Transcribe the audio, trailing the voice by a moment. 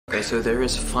Okay, so there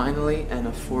is finally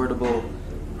an affordable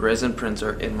resin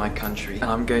printer in my country. And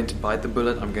I'm going to bite the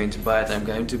bullet, I'm going to buy it, I'm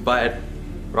going to buy it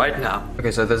right now.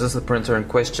 Okay, so this is the printer in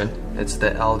question. It's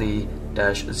the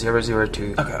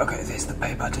LD-002. Okay, there's the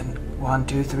pay button. 1,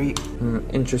 2, 3.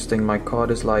 Interesting, my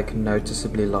card is like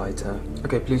noticeably lighter.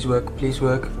 Okay, please work, please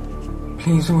work.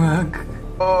 Please work.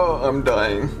 Oh, I'm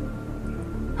dying.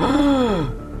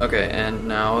 Okay, and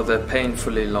now the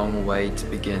painfully long wait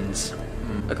begins.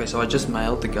 Okay, so I just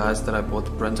mailed the guys that I bought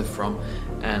the printer from,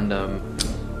 and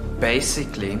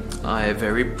basically I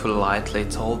very politely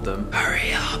told them,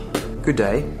 hurry up. Good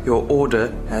day, your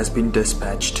order has been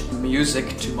dispatched.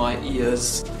 Music to my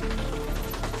ears.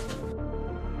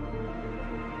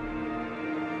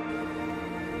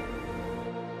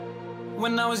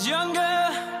 When I was younger,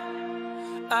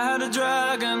 I had a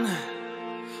dragon.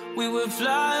 We would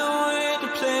fly away to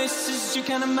places you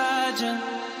can't imagine.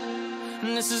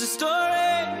 And this is a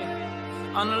story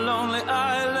on a lonely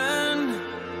island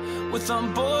with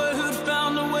some boy who'd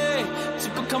found a way to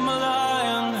become a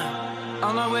lion.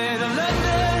 On our way to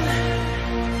London,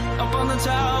 up on the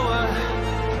tower,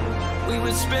 we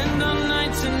would spend our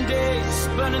nights and days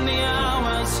burning the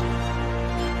hours.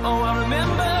 Oh, I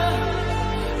remember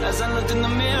as I looked in the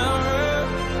mirror,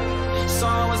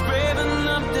 saw I was brave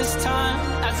enough this time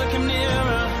as I came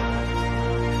nearer.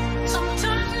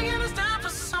 Sometimes you gotta stand for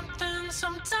something,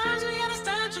 sometimes you gotta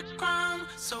stand your ground.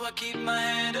 So I keep my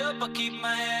head up, I keep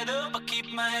my head up, I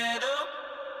keep my head up.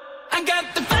 I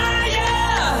got the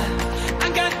fire, I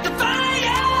got the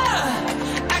fire,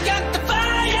 I got the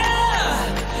fire,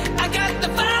 I got the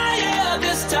fire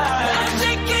this time. I'm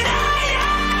taking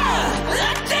higher,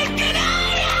 I'm taking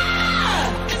higher,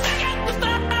 'cause I got the fire.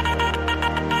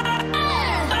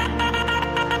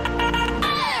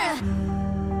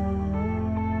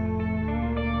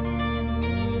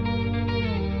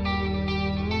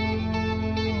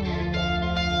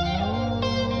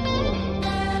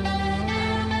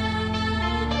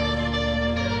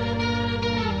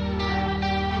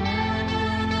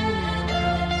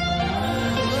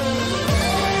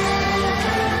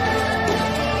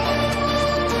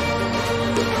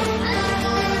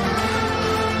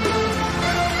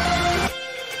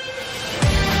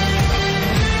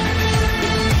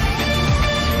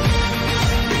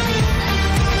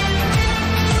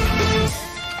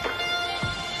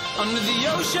 Under the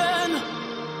ocean,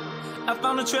 I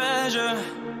found a treasure.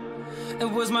 It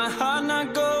was my heart,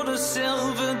 not gold or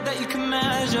silver that you can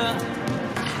measure.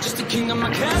 Just a king of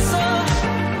my castle,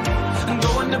 and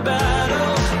going to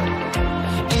battle.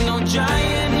 Ain't no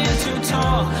giant here too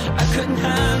tall I couldn't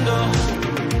handle.